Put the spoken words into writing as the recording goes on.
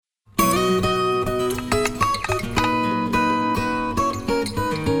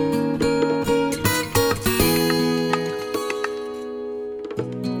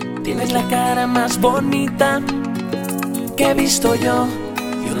cara más bonita que he visto yo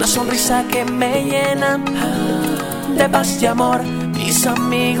y una sonrisa que me llena de paz y amor. Mis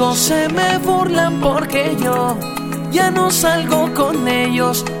amigos se me burlan porque yo ya no salgo con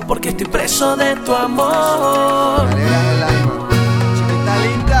ellos, porque estoy preso de tu amor. Chiquita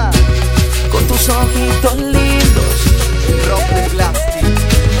linda, con tus ojitos lindos, Rocko y Blasty,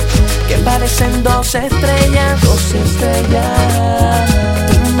 que parecen dos estrellas, dos estrellas.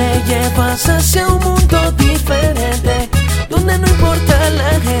 Tú me llevas hacia un mundo diferente, donde no importa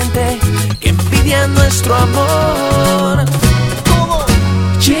la gente, que envidia nuestro amor.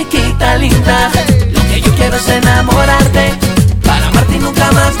 Chiquita linda, lo que yo quiero es enamorarte, para amarte y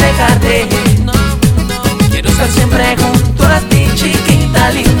nunca más dejarte. Quiero estar siempre junto a ti,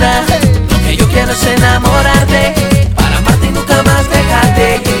 chiquita linda. Lo que yo quiero es enamorarte, para amarte y nunca más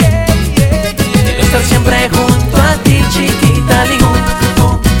dejarte. Quiero estar siempre junto a ti, chiquita linda.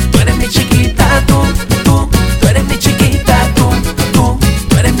 Tú eres mi chiquita, tú eres mi chiquita, tú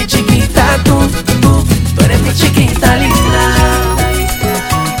eres mi chiquita, tú eres mi chiquita linda.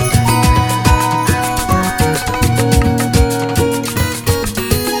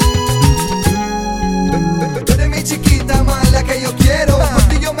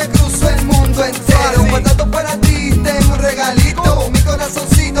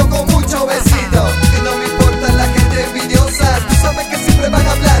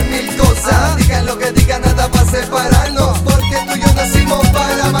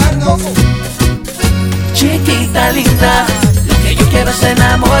 Chiquita linda, lo que yo quiero es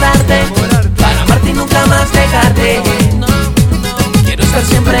enamorarte, para amarte y nunca más dejarte. Quiero estar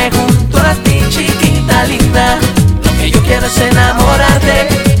siempre junto a ti, chiquita linda. Lo que yo quiero es enamorarte,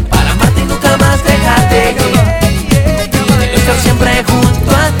 para amarte y nunca más dejarte. Quiero estar siempre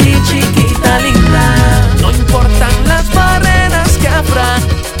junto a ti, chiquita linda. No importan las barreras que habrá,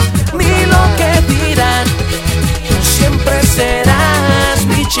 ni lo que dirán, siempre serás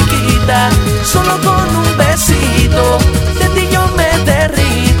mi chiquita. Solo con un besito de ti yo me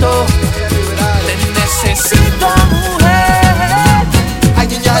derrito. Te necesito, mujer. Ay,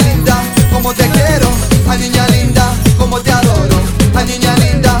 niña linda, como te quiero. Ay, niña linda, como te adoro. Ay, niña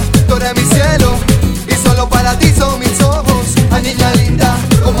linda, tú eres mi cielo, y solo para ti son mis ojos. Ay, niña linda,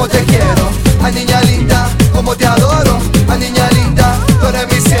 como te quiero. Ay, niña linda, como te adoro. Ay, niña linda, tú eres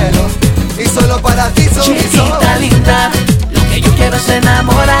mi cielo, y solo para ti son mis ojos. Chiquita linda, lo que yo quiero es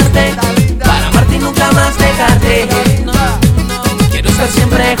enamorarte, para amarte y nunca más dejarte. Quiero estar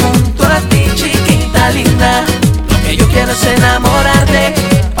siempre junto a ti, chiquita linda. Lo que yo quiero es enamorarte,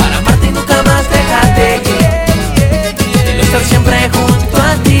 para amarte y nunca más dejarte. Quiero estar siempre junto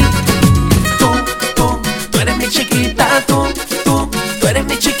a ti. Tú eres mi chiquita, tú eres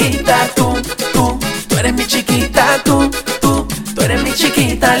mi chiquita, tú eres mi chiquita, tú eres mi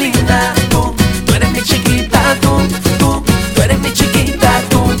chiquita linda. Tú eres mi chiquita, tú eres mi chiquita,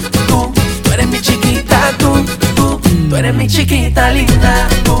 tú eres mi chiquita, tú eres mi chiquita linda.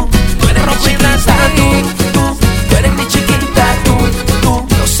 Tú eres mi chiquita, tú